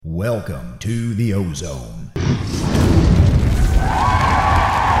Welcome to the Ozone.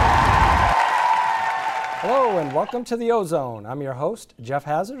 Hello and welcome to the Ozone. I'm your host, Jeff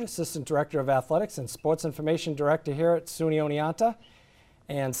Hazard, Assistant Director of Athletics and Sports Information Director here at SUNY Oneonta.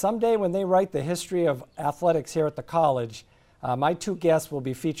 And someday when they write the history of athletics here at the college, my two guests will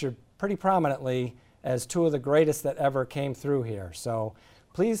be featured pretty prominently as two of the greatest that ever came through here. So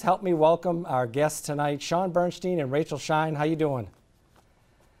please help me welcome our guests tonight, Sean Bernstein and Rachel Shine. How you doing?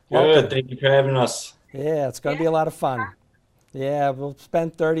 Good. Welcome. Thank you for having us. Yeah, it's going to be a lot of fun. Yeah, we'll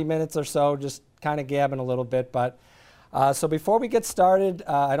spend 30 minutes or so just kind of gabbing a little bit. But so before we get started,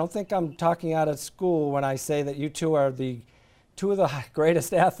 I don't think I'm talking out of school when I say that you two are two of the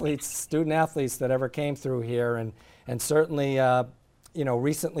greatest athletes, student athletes that ever came through here. And certainly,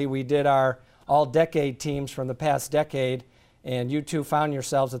 recently we did our all-decade teams from the past decade, and you two found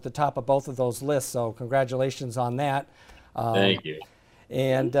yourselves at the top of both of those lists. So congratulations on that. Thank you.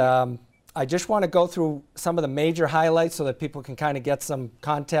 And I just want to go through some of the major highlights so that people can kind of get some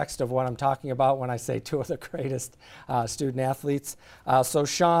context of what I'm talking about when I say two of the greatest student athletes. So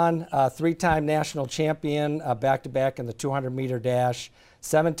Sean, three-time national champion, back-to-back in the 200-meter dash,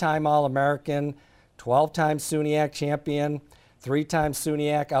 seven-time All-American, 12-time SUNYAC champion, three-time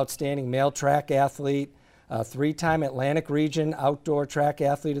SUNYAC outstanding male track athlete, three-time Atlantic Region Outdoor Track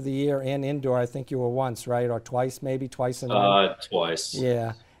Athlete of the Year and indoor. I think you were once, right? Or twice, maybe? Twice? Twice.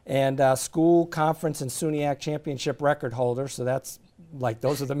 Yeah. And school, conference, and SUNYAC championship record holder. So that's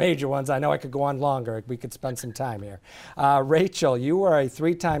those are the major ones. I know I could go on longer. We could spend some time here. Rachel, you were a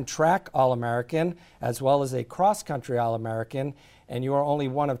three-time track All-American as well as a cross-country All-American, and you are only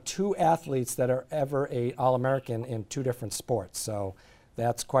one of two athletes that are ever a All-American in two different sports. So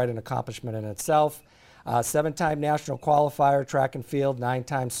that's quite an accomplishment in itself. Seven-time national qualifier, track and field,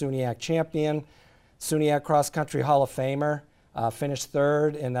 nine-time SUNYAC champion, SUNYAC cross-country Hall of Famer. Finished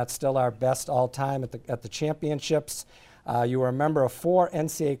third, and that's still our best all-time at the championships. You were a member of four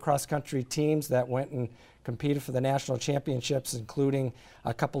NCAA cross-country teams that went and competed for the national championships, including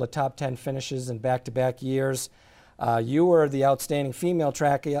a couple of top 10 finishes in back-to-back years. You were the outstanding female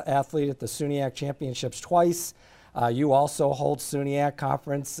track athlete at the SUNYAC championships twice. You also hold SUNYAC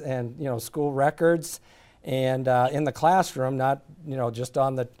conference and school records, and in the classroom, not just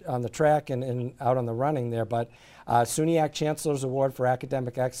on the track and out on the running there, but SUNYAC Chancellor's Award for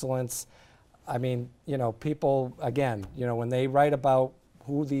Academic Excellence. I mean, people, again, when they write about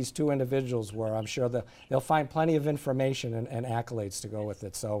who these two individuals were, I'm sure they'll find plenty of information and accolades to go with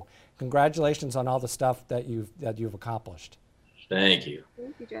it. So congratulations on all the stuff that you've accomplished. Thank you.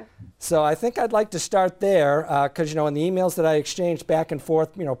 Thank you, Jeff. So I think I'd like to start there because, in the emails that I exchanged back and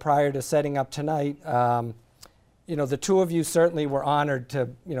forth, prior to setting up tonight, the two of you certainly were honored to,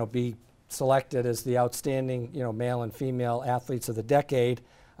 be selected as the outstanding, male and female athletes of the decade.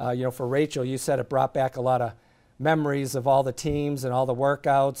 For Rachel, you said it brought back a lot of memories of all the teams and all the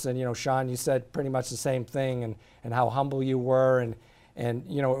workouts. And, Sean, you said pretty much the same thing and how humble you were. And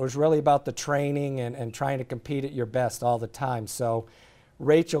it was really about the training and trying to compete at your best all the time. So,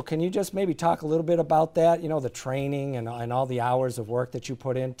 Rachel, can you just maybe talk a little bit about that, the training and all the hours of work that you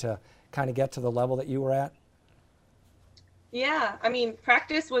put in to kind of get to the level that you were at? Yeah,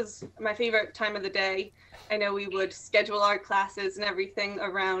 practice was my favorite time of the day. I know we would schedule our classes and everything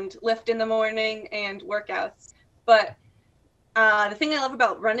around lift in the morning and workouts. But the thing I love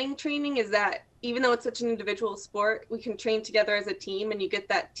about running training is that even though it's such an individual sport, we can train together as a team and you get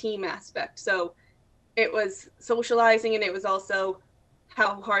that team aspect. So it was socializing and it was also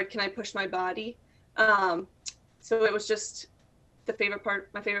how hard can I push my body. So it was just my favorite part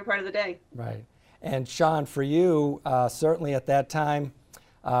of the day. Right. And Sean, for you, certainly at that time,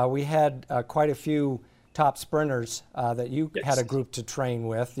 we had quite a few top sprinters that you had a group to train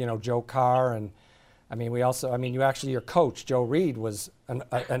with, Joe Carr. And your coach, Joe Reed, was an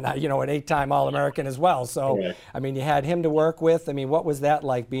 8-time All-American as well. So, you had him to work with. What was that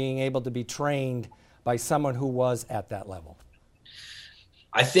like, being able to be trained by someone who was at that level?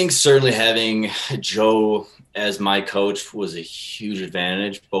 I think certainly having Joe as my coach was a huge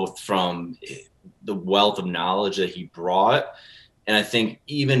advantage, both from the wealth of knowledge that he brought. And I think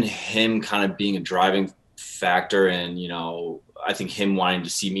even him kind of being a driving factor and, I think him wanting to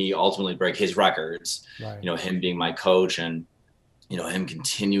see me ultimately break his records, right. Him being my coach and, him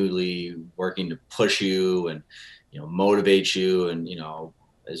continually working to push you and, motivate you. And,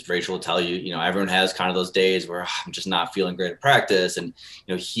 as Rachel will tell you, everyone has kind of those days where I'm just not feeling great at practice. And,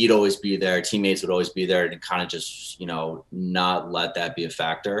 he'd always be there. Teammates would always be there to kind of just, not let that be a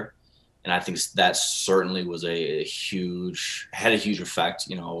factor. And I think that certainly was had a huge effect,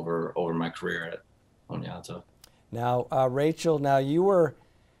 over my career at Oneonta. Now, Rachel, you were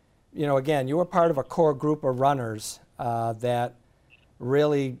again, you were part of a core group of runners that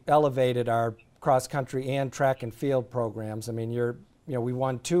really elevated our cross-country and track and field programs. I mean, we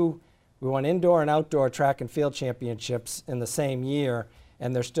won indoor and outdoor track and field championships in the same year,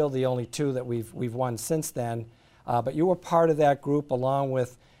 and they're still the only two that we've won since then. But you were part of that group along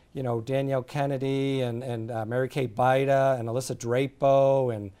with, Danielle Kennedy and Mary Kate Baida and Alyssa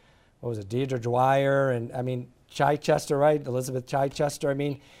Drapo and Deidre Dwyer and Chichester, right? Elizabeth Chichester. I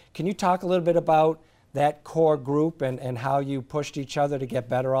mean, can you talk a little bit about that core group and how you pushed each other to get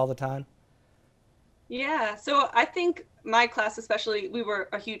better all the time? Yeah, so I think my class especially, we were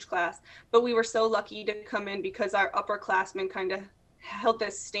a huge class, but we were so lucky to come in because our upperclassmen kind of held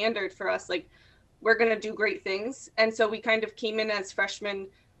this standard for us, like, we're going to do great things. And so we kind of came in as freshmen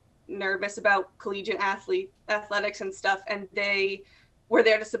nervous about collegiate athletics and stuff, and they were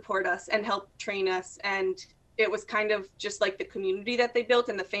there to support us and help train us. And it was kind of just like the community that they built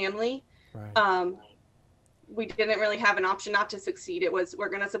and the family. Right. We didn't really have an option not to succeed. It was, we're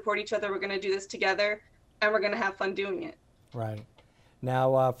going to support each other, we're going to do this together, and we're going to have fun doing it. Right.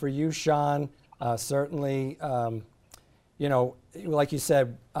 Now, for you, Sean, certainly, like you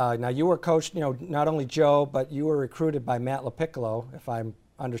said, now you were coached, not only Joe, but you were recruited by Matt LaPiccolo, if I'm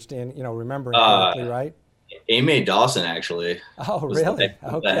remembering correctly, right? Amy Dawson, actually. Oh, really? Okay.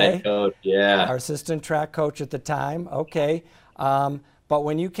 The head coach, yeah. Our assistant track coach at the time. Okay. But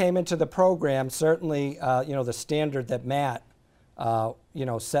when you came into the program, certainly, the standard that Matt,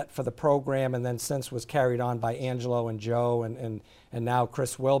 set for the program and then since was carried on by Angelo and Joe and now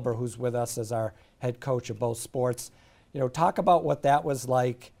Chris Wilbur, who's with us as our head coach of both sports. Talk about what that was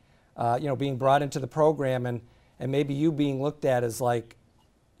like, being brought into the program and maybe you being looked at as like,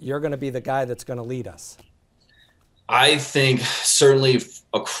 you're going to be the guy that's going to lead us. I think certainly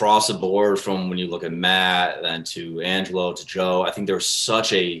across the board, from when you look at Matt, then to Angelo, to Joe, I think there was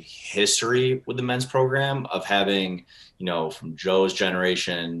such a history with the men's program of having, from Joe's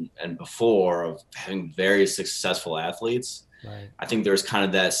generation and before, of having very successful athletes. Right. I think there's kind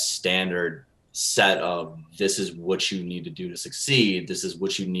of that standard set of, this is what you need to do to succeed. This is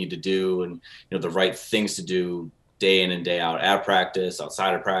what you need to do, and the right things to do day in and day out at practice,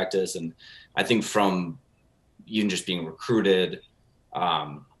 outside of practice. And I think from even just being recruited,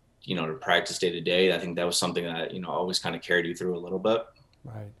 to practice day to day, I think that was something that, always kind of carried you through a little bit.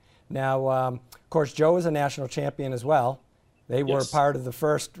 Right. Now, of course, Joe is a national champion as well. They were part of the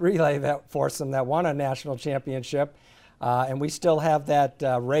first relay that foursome that won a national championship. And we still have that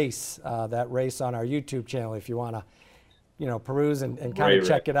race on our YouTube channel if you want to, peruse and kind of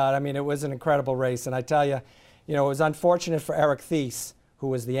check it out. I mean, it was an incredible race. And I tell you, it was unfortunate for Eric Thies, who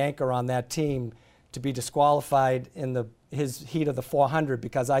was the anchor on that team, to be disqualified in his heat of the 400,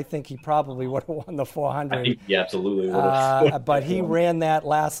 because I think he probably would have won the 400. I think he absolutely would have. But he ran that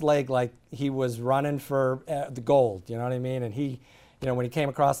last leg like he was running for the gold, you know what I mean? And he, when he came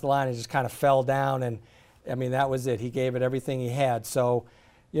across the line, he just kind of fell down, and I mean, that was it. He gave it everything he had. So,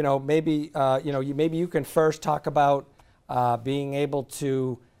 maybe you can first talk about being able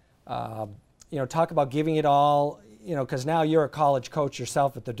to, talk about giving it all, because now you're a college coach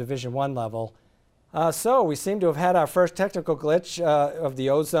yourself at the Division I level. So we seem to have had our first technical glitch of the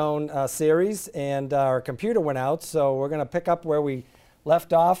Ozone series, and our computer went out. So we're going to pick up where we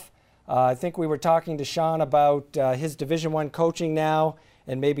left off. I think we were talking to Sean about his Division I coaching now,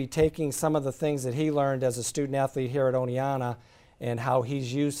 and maybe taking some of the things that he learned as a student athlete here at Oneonta and how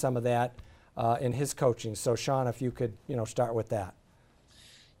he's used some of that in his coaching. So Sean, if you could, start with that.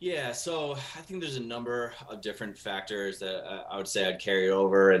 Yeah, so I think there's a number of different factors that I would say I'd carry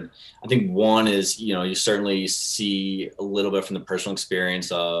over. And I think one is, you certainly see a little bit from the personal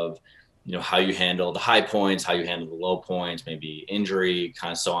experience of, how you handle the high points, how you handle the low points, maybe injury,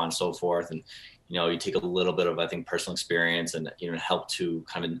 kind of so on and so forth. And, you take a little bit of, I think, personal experience and, help to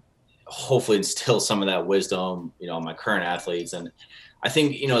kind of hopefully instill some of that wisdom, in my current athletes. And I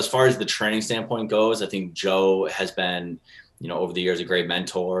think, as far as the training standpoint goes, I think Joe has been, over the years, a great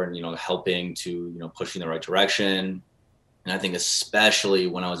mentor and, helping to, push in the right direction. And I think especially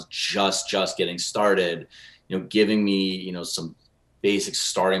when I was just getting started, giving me, some basic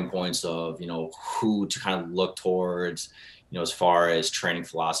starting points of, who to kind of look towards, as far as training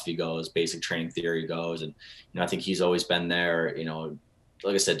philosophy goes, basic training theory goes. And, I think he's always been there,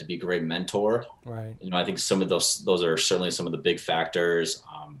 like I said, to be a great mentor. Right. I think some of those are certainly some of the big factors,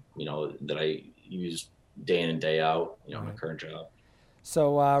 that I use day in and day out, in my current job.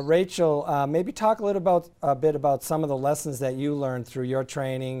 So Rachel, maybe talk a bit about some of the lessons that you learned through your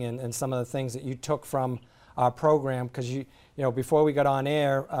training and some of the things that you took from our program, because before we got on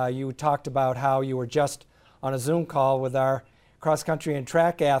air, you talked about how you were just on a Zoom call with our cross country and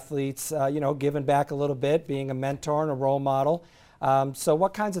track athletes, giving back a little bit, being a mentor and a role model. So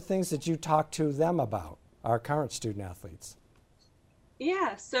what kinds of things did you talk to them about, our current student athletes?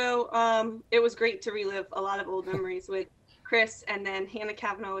 Yeah, so it was great to relive a lot of old memories with Chris, and then Hannah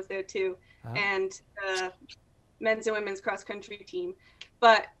Kavanaugh was there too, and the men's and women's cross country team.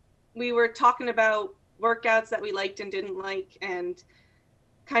 But we were talking about workouts that we liked and didn't like, and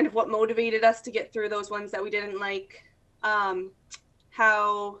kind of what motivated us to get through those ones that we didn't like.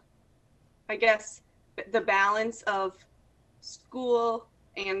 How, I guess, the balance of school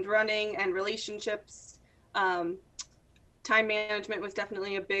and running and relationships. Time management was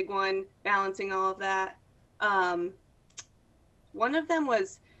definitely a big one, balancing all of that. One of them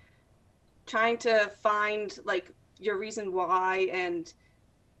was trying to find like your reason why and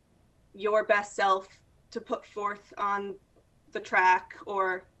your best self to put forth on the track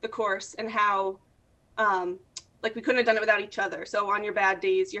or the course, and how like we couldn't have done it without each other. So on your bad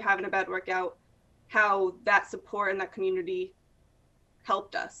days, you're having a bad workout, how that support and that community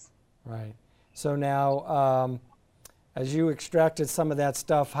helped us. Right. So now, as you extracted some of that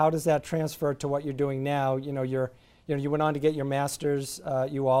stuff, how does that transfer to what you're doing now? You went on to get your master's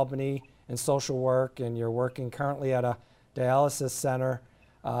at UAlbany in social work, and you're working currently at a dialysis center.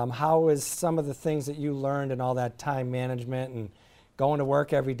 How is some of the things that you learned and all that time management and going to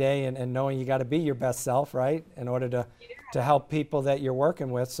work every day and knowing you got to be your best self, right, in order to help people that you're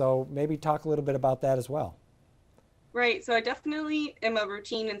working with? So maybe talk a little bit about that as well. Right. So I definitely am a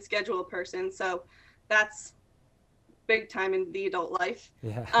routine and schedule person. So that's big time in the adult life.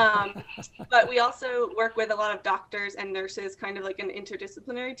 Yeah. But we also work with a lot of doctors and nurses, kind of like an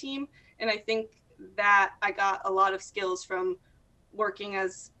interdisciplinary team. And I think that I got a lot of skills from working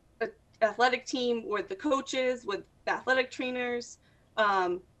as an athletic team with the coaches, with the athletic trainers.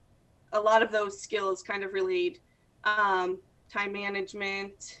 A lot of those skills kind of relayed time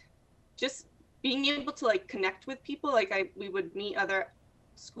management, just being able to like connect with people. Like we would meet other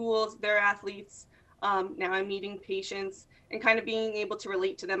schools, their athletes. Now I'm meeting patients and kind of being able to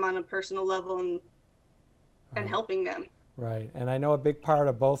relate to them on a personal level and helping them. Right. And I know a big part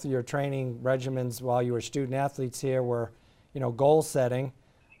of both of your training regimens while you were student athletes here were, goal setting.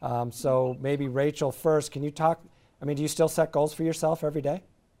 So maybe Rachel first, can you talk, do you still set goals for yourself every day?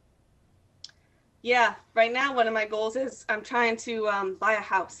 Yeah, right now one of my goals is I'm trying to buy a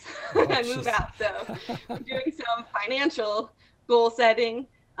house and move out. So I'm doing some financial goal setting.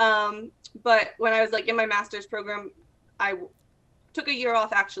 But when I was like in my master's program, I took a year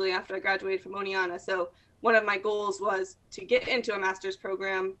off actually after I graduated from Oneonta. So one of my goals was to get into a master's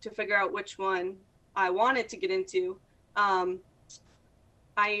program, to figure out which one I wanted to get into.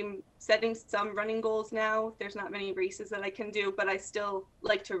 I'm setting some running goals now. There's not many races that I can do, but I still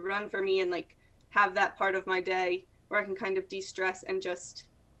like to run for me and like have that part of my day where I can kind of de-stress and just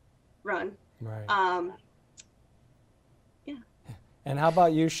run. Right. Yeah. And how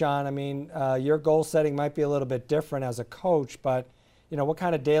about you, Sean? Your goal setting might be a little bit different as a coach, but what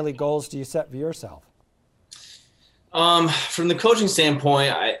kind of daily goals do you set for yourself? From the coaching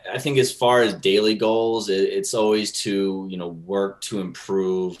standpoint, I think as far as daily goals, it's always to, work to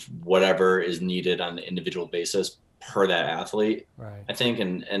improve whatever is needed on an individual basis per that athlete. Right. I think,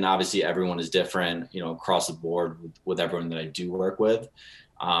 and obviously everyone is different, across the board with everyone that I do work with.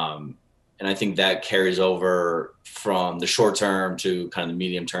 And I think that carries over from the short term to kind of the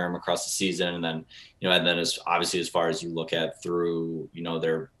medium term across the season. And then, as obviously as far as you look at through,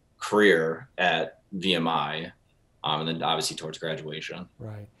 their career at VMI, and then obviously towards graduation.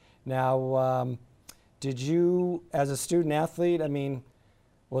 Right. Now, did you, as a student athlete,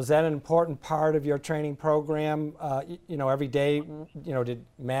 was that an important part of your training program? Every day, did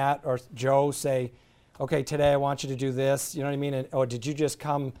Matt or Joe say, okay, today I want you to do this, or did you just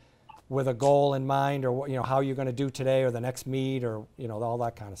come with a goal in mind, or how you're going to do today or the next meet, or all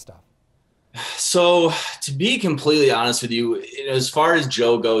that kind of stuff? So to be completely honest with you, as far as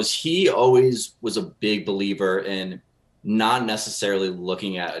Joe goes, he always was a big believer in not necessarily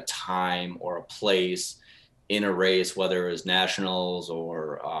looking at a time or a place in a race, whether it was nationals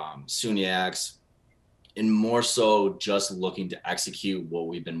or SUNYACs, and more so just looking to execute what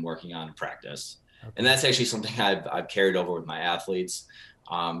we've been working on in practice. Okay. And that's actually something I've carried over with my athletes.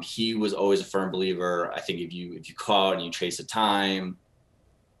 He was always a firm believer. I think if you go out and you chase a time,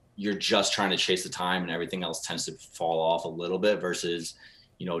 you're just trying to chase the time and everything else tends to fall off a little bit versus,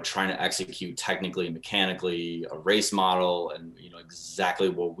 trying to execute technically and mechanically a race model and, exactly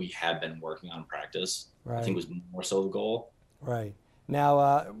what we have been working on in practice. Right. I think was more so the goal. Right.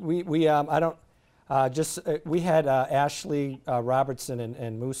 Now, we had Ashley Robertson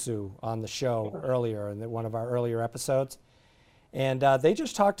and Musu on the show earlier in one of our earlier episodes. And they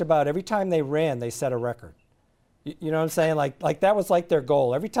just talked about every time they ran, they set a record. You know what I'm saying? Like that was like their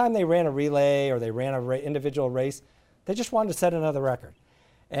goal. Every time they ran a relay or they ran an individual race, they just wanted to set another record.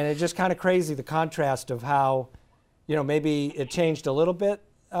 And it's just kind of crazy, the contrast of how, you know, maybe it changed a little bit,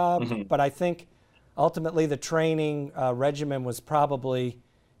 but I think ultimately the training regimen was probably,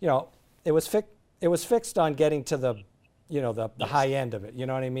 you know, it was fixed on getting to the, you know, the high end of it. You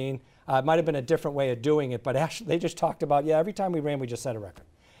know what I mean? It might have been a different way of doing it, but actually they just talked about, yeah, every time we ran, we just set a record.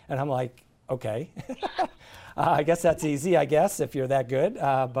 And I'm like, okay. I guess that's easy, I guess, if you're that good.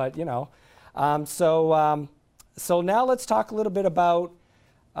 But, you know, so now let's talk a little bit about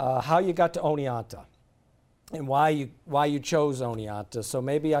how you got to Oneonta and why you chose Oneonta. So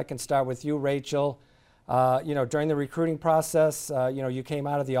maybe I can start with you, Rachel. You know, during the recruiting process, you know, you came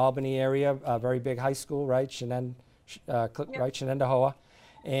out of the Albany area, a very big high school, right? Right, Shenendehowa.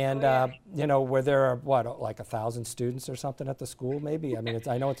 And, you know, where there are, what, like 1,000 students or something at the school, maybe? I mean,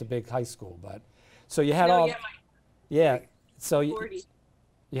 I know it's a big high school, but. So you had so you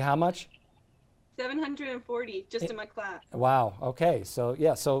how much? 740 just in my class. Wow. Okay. So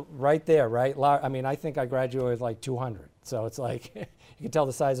yeah. So right there, right? I mean, I think I graduated with like 200. So it's like you can tell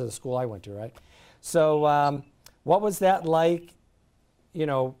the size of the school I went to, right? So what was that like? You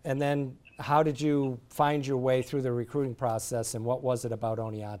know, and then how did you find your way through the recruiting process, and what was it about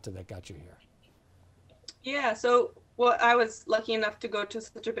Oneonta that got you here? Yeah. So I was lucky enough to go to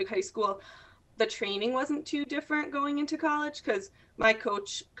such a big high school. The training wasn't too different going into college because my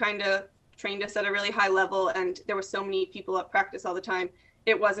coach kind of trained us at a really high level, and there were so many people at practice all the time.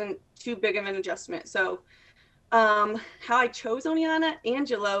 It wasn't too big of an adjustment. So how I chose Oneonta,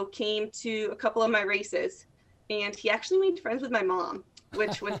 Angelo came to a couple of my races, and he actually made friends with my mom,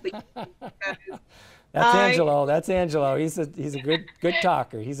 which was the Angelo. That's Angelo. He's a good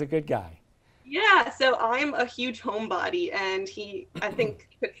talker. He's a good guy. Yeah, so I'm a huge homebody, and he, I think,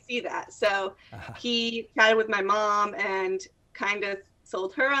 could see that. So he chatted with my mom and kind of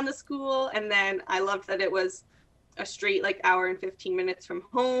sold her on the school. And then I loved that it was a straight like hour and 15 minutes from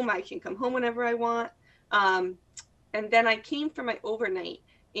home. I can come home whenever I want. And then I came for my overnight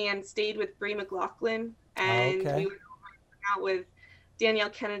and stayed with Bree McLaughlin, and we were out with Danielle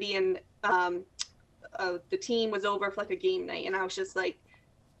Kennedy, and the team was over for like a game night, and I was just like,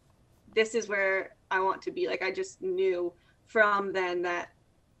 this is where I want to be. Like, I just knew from then that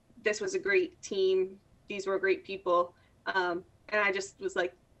this was a great team. These were great people. And I just was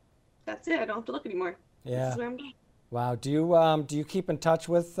like, that's it. I don't have to look anymore. Yeah. This is where I'm going. Wow. Do you keep in touch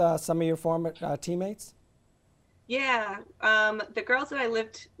with some of your former teammates? Yeah. The girls that I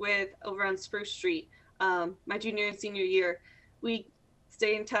lived with over on Spruce Street, my junior and senior year, we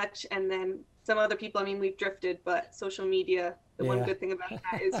stay in touch. And then some other people, I mean, we've drifted, but social media, the one good thing about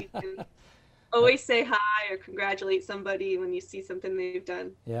that is you can always say hi or congratulate somebody when you see something they've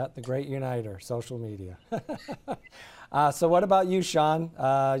done. Yeah, the great uniter, social media. So what about you, Sean?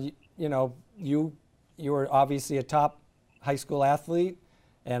 You know, you were obviously a top high school athlete,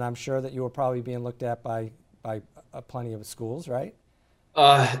 and I'm sure that you were probably being looked at by plenty of schools, right?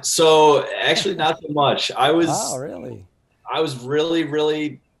 So actually not so much. I was really,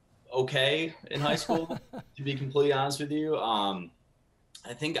 really okay in high school, to be completely honest with you.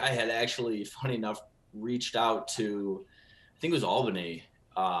 I think I had actually, funny enough, reached out to, I think it was Albany,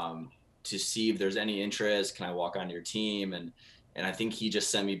 to see if there's any interest. Can I walk on your team? And I think he just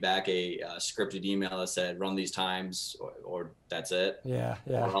sent me back a scripted email that said, run these times or that's it. Yeah.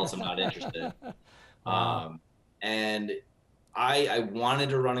 Or else I'm not interested. And I wanted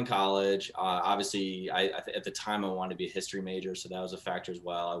to run in college. Obviously, at the time, I wanted to be a history major, so that was a factor as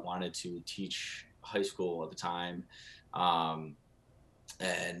well. I wanted to teach high school at the time.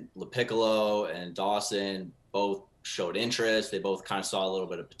 And LaPiccolo and Dawson both showed interest. They both kind of saw a little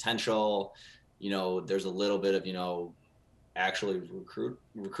bit of potential. You know, there's a little bit of, you know, actually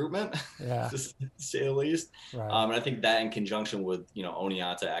recruitment, to say the least. Right. And I think that in conjunction with, you know,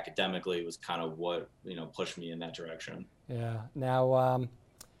 Oneonta academically was kind of what, you know, pushed me in that direction. Yeah. Now,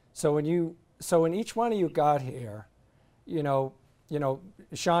 so when each one of you got here, you know,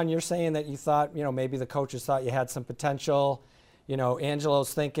 Sean, you're saying that you thought, you know, maybe the coaches thought you had some potential. You know,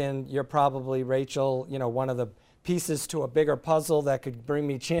 Angelo's thinking you're probably, Rachel, you know, one of the pieces to a bigger puzzle that could bring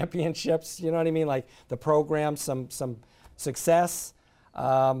me championships. You know what I mean? Like the program, some success.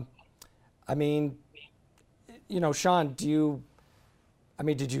 I mean, you know, Sean, did you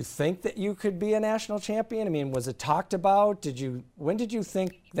think that you could be a national champion? I mean, was it talked about? When did you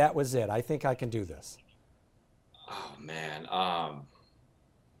think that was it? I think I can do this. Oh man.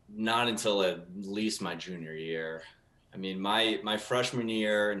 Not until at least my junior year. I mean, my freshman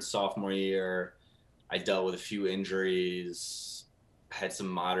year and sophomore year, I dealt with a few injuries. had some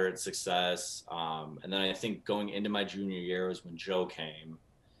moderate success. And then I think going into my junior year was when Joe came.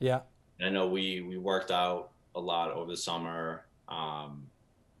 Yeah. And I know we worked out a lot over the summer.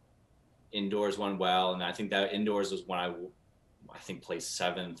 Indoors went well, and I think that indoors was when I think placed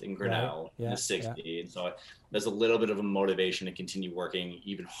 7th in Grinnell, Right. Yeah, in the 60. yeah. And so there's a little bit of a motivation to continue working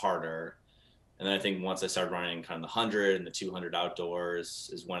even harder. And then I think once I started running kind of the 100 and the 200 outdoors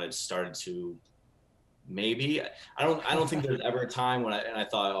is when it started to maybe, I don't think there's ever a time when I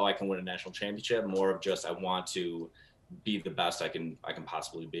thought, oh, I can win a national championship. More of just, I want to be the best I can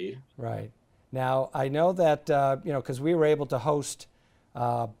possibly be. Right. Now, I know that, because we were able to host,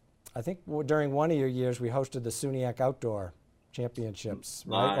 I think during one of your years, we hosted the SUNYAC Outdoor Championships,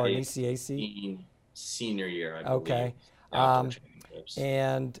 right? Or ECAC? Senior year, I believe. Okay. Outdoor championships.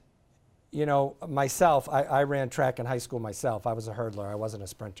 And, myself, I ran track in high school myself. I was a hurdler. I wasn't a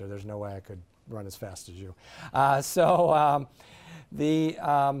sprinter. There's no way I could run as fast as you.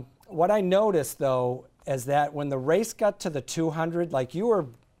 What I noticed, though, is that when the race got to the 200, like you were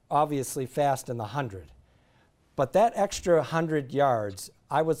obviously fast in the 100, but that extra 100 yards,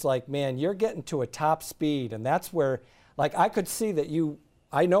 I was like, man, you're getting to a top speed, and that's where, like, I could see that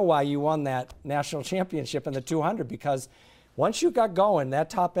I know why you won that national championship in the 200, because once you got going, that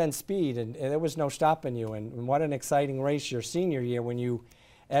top end speed, and there was no stopping you. And what an exciting race your senior year when you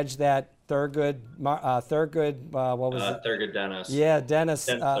edged that Thurgood, what was it? Thurgood Dennis. Yeah, Dennis.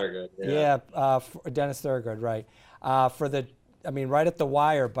 Thurgood. Yeah. Dennis Thurgood, right? Right at the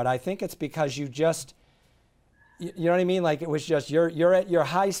wire. But I think it's because you just, you know what I mean? Like, it was just you're at your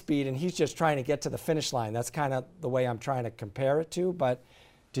high speed, and he's just trying to get to the finish line. That's kind of the way I'm trying to compare it to. But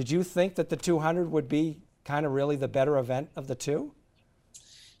did you think that the 200 would be kind of really the better event of the two?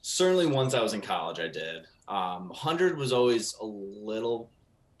 Certainly, once I was in college, I did. 100 was always a little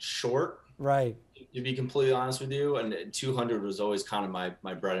short, right? To be completely honest with you, and 200 was always kind of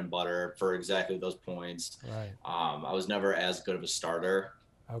my bread and butter for exactly those points. Right. I was never as good of a starter.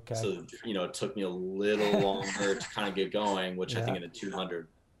 Okay. So it took me a little longer to kind of get going, which I think in the 200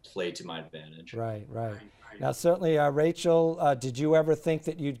 played to my advantage. Right. Now, certainly, Rachel, did you ever think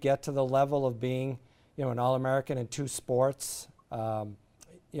that you'd get to the level of being, an All-American in 2 sports? How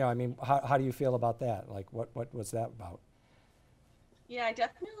do you feel about that? Like, what was that about? Yeah, I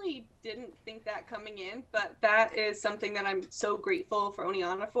definitely didn't think that coming in, but that is something that I'm so grateful for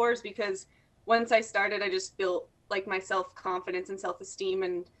Oneonta for, is because once I started, I just built like my self-confidence and self-esteem,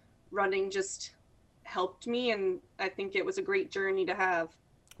 and running just helped me, and I think it was a great journey to have.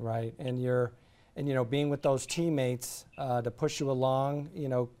 Right, and being with those teammates to push you along,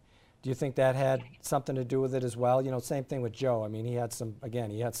 do you think that had something to do with it as well? Same thing with Joe. I mean, he had some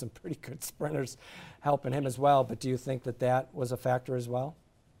pretty good sprinters helping him as well, but do you think that was a factor as well?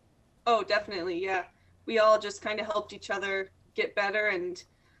 Oh, definitely, yeah. We all just kind of helped each other get better, and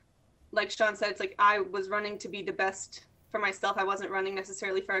like Sean said, it's like I was running to be the best for myself. I wasn't running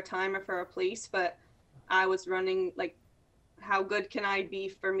necessarily for a time or for a place, but I was running like, how good can I be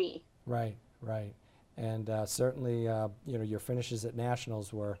for me? Right. And certainly, your finishes at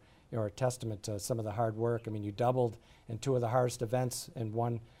Nationals were a testament to some of the hard work. I mean, you doubled in 2 of the hardest events in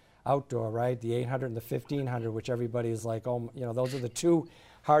one outdoor, right? The 800 and the 1500, which everybody is like, oh, those are the 2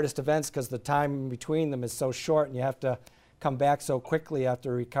 hardest events because the time in between them is so short, and you have to come back so quickly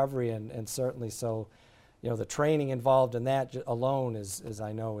after recovery, and certainly so, the training involved in that alone is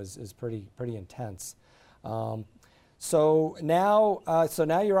I know is pretty intense. So now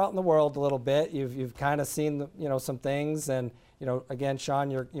you're out in the world a little bit. You've kind of seen some things, and again,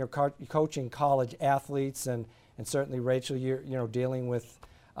 Sean, you're coaching college athletes, and certainly Rachel, you're dealing with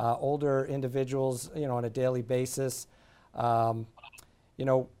older individuals on a daily basis. And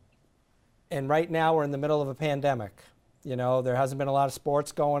right now we're in the middle of a pandemic. There hasn't been a lot of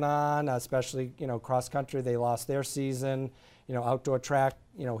sports going on, especially cross country. They lost their season. Outdoor track,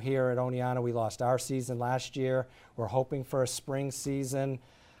 here at Oneonta, we lost our season last year. We're hoping for a spring season.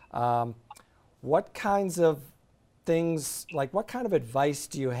 What kinds of things, like what kind of advice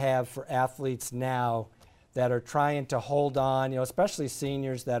do you have for athletes now that are trying to hold on, especially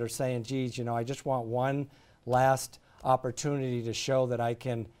seniors that are saying, geez, I just want one last opportunity to show that I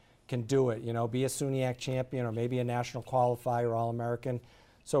can do it, be a SUNYAC champion or maybe a national qualifier, All-American.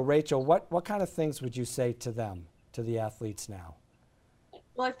 So Rachel, what kind of things would you say to them, to the athletes now?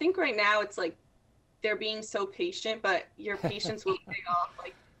 Well, I think right now it's like they're being so patient, but your patience will pay off.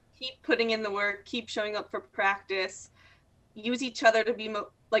 Like, keep putting in the work, keep showing up for practice, use each other to be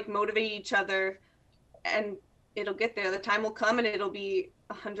motivate each other, and it'll get there. The time will come and it'll be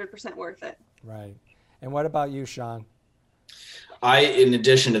 100% worth it. Right. And what about you, Sean? In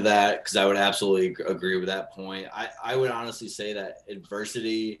addition to that, because I would absolutely agree with that point, I would honestly say that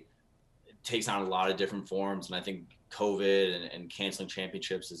adversity takes on a lot of different forms. And I think COVID and canceling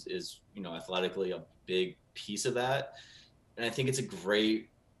championships is, athletically a big piece of that. And I think it's a great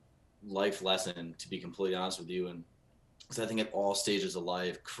life lesson, to be completely honest with you. And because I think at all stages of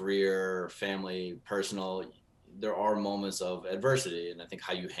life, career, family, personal, there are moments of adversity. And I think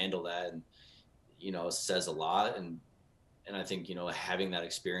how you handle that, and, says a lot. And I think, having that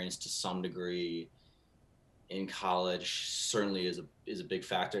experience to some degree in college certainly is a big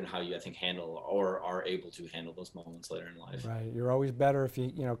factor in how you, I think, handle or are able to handle those moments later in life. Right. You're always better if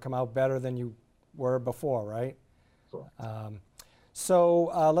you, come out better than you were before, right? Cool.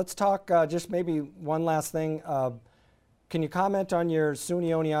 So let's talk just maybe one last thing. Can you comment on your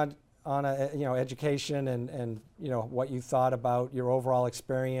SUNY Oneonta, education and what you thought about your overall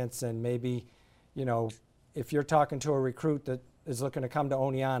experience, and maybe, if you're talking to a recruit that is looking to come to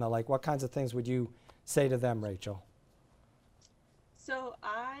Oneonta, like what kinds of things would you say to them, Rachel? So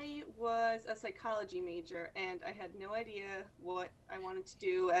I was a psychology major, and I had no idea what I wanted to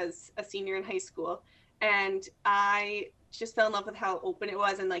do as a senior in high school. And I just fell in love with how open it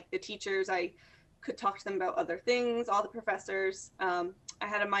was, and like the teachers, I could talk to them about other things, all the professors. I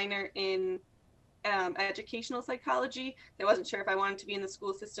had a minor in educational psychology. I wasn't sure if I wanted to be in the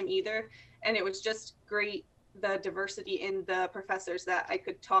school system either. And it was just great, the diversity in the professors, that I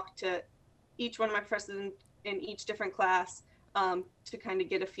could talk to each one of my professors in each different class to kind of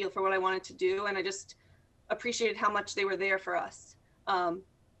get a feel for what I wanted to do. And I just appreciated how much they were there for us.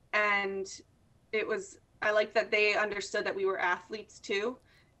 And I like that they understood that we were athletes too,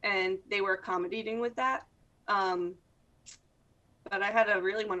 and they were accommodating with that. But I had a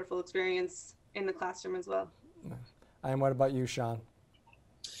really wonderful experience in the classroom as well. And what about you, Sean?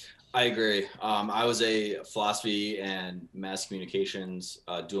 I agree. I was a philosophy and mass communications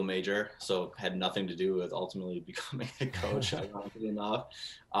dual major, so had nothing to do with ultimately becoming a coach, ironically enough.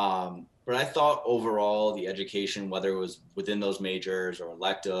 But I thought overall the education, whether it was within those majors or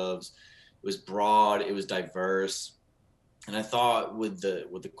electives, it was broad, it was diverse. And I thought with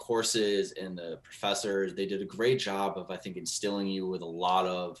the courses and the professors, they did a great job of, I think, instilling you with a lot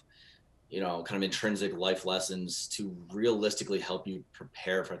of kind of intrinsic life lessons to realistically help you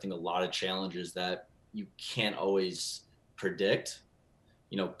prepare for, I think, a lot of challenges that you can't always predict,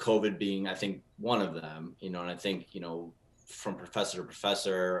 COVID being, I think, one of them, and I think, from professor to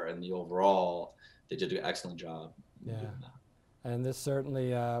professor and the overall, they did an excellent job. Yeah. And this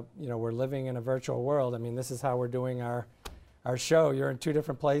certainly, we're living in a virtual world. I mean, this is how we're doing our show. You're in two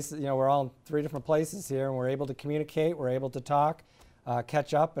different places. We're all in three different places here, and we're able to communicate. We're able to talk.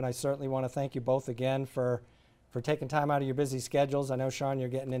 Catch up, and I certainly want to thank you both again for taking time out of your busy schedules. I know, Sean, you're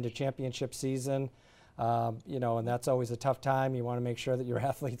getting into championship season, and that's always a tough time. You want to make sure that your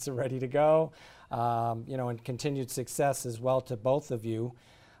athletes are ready to go, and continued success as well to both of you.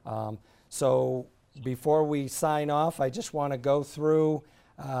 So before we sign off, I just want to go through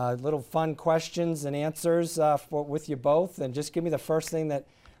little fun questions and answers with you both, and just give me the first thing that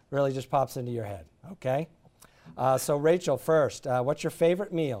really just pops into your head, okay? So Rachel, first, what's your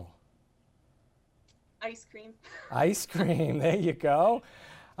favorite meal? Ice cream. Ice cream, there you go.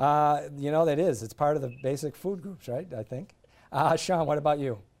 That is, it's part of the basic food groups, right, I think. Sean, what about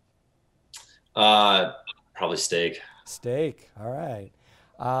you? Probably steak. Steak, all right.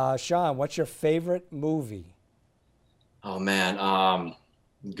 Sean, what's your favorite movie? Oh, man,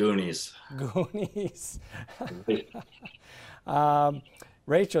 Goonies. Goonies.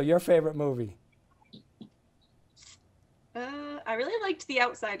 Rachel, your favorite movie? I really liked The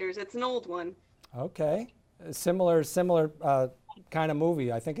Outsiders. It's an old one. Okay. Similar kind of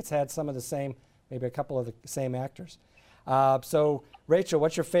movie. I think it's had some of the same, maybe a couple of the same actors. So, Rachel,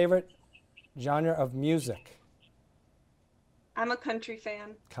 what's your favorite genre of music? I'm a country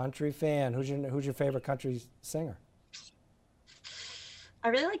fan. Country fan. Who's your favorite country singer? I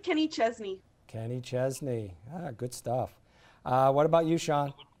really like Kenny Chesney. Kenny Chesney. Good stuff. What about you,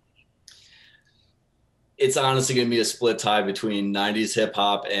 Sean? It's honestly going to be a split tie between 90s hip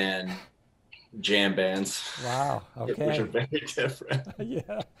hop and jam bands. Wow. Okay. Which are very different.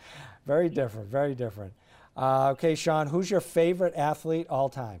 Yeah. Very different. Very different. Okay, Sean, who's your favorite athlete all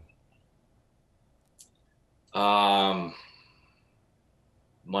time?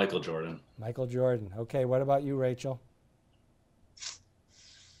 Michael Jordan. Michael Jordan. Okay. What about you, Rachel?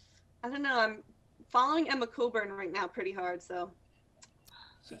 I don't know. I'm following Emma Coburn right now pretty hard, so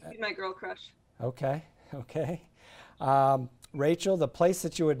she's my girl crush. Okay. Okay. Rachel, the place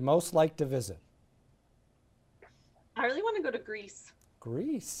that you would most like to visit? I really want to go to Greece.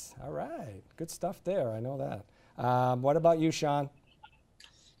 Greece. All right. Good stuff there. I know that. What about you, Sean?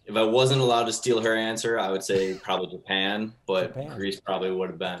 If I wasn't allowed to steal her answer, I would say probably Japan, but Japan. Greece probably would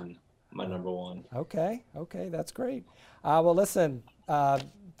have been my number one. Okay, that's great. Well, listen,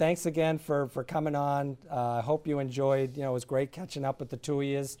 thanks again for coming on. I hope you enjoyed. It was great catching up with the two of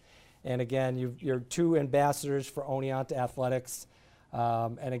you. And again, you're two ambassadors for Oneonta Athletics.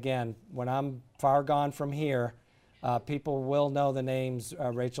 And again, when I'm far gone from here, people will know the names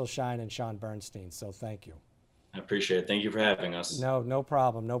Rachel Shine and Sean Bernstein. So thank you. I appreciate it. Thank you for having us. No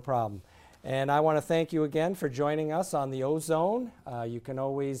problem. And I want to thank you again for joining us on the O-Zone. You can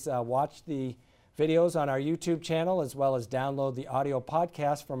always watch the videos on our YouTube channel as well as download the audio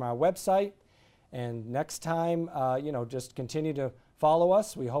podcast from our website. And next time, just continue to follow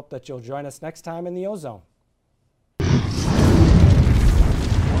us. We hope that you'll join us next time in the O-Zone.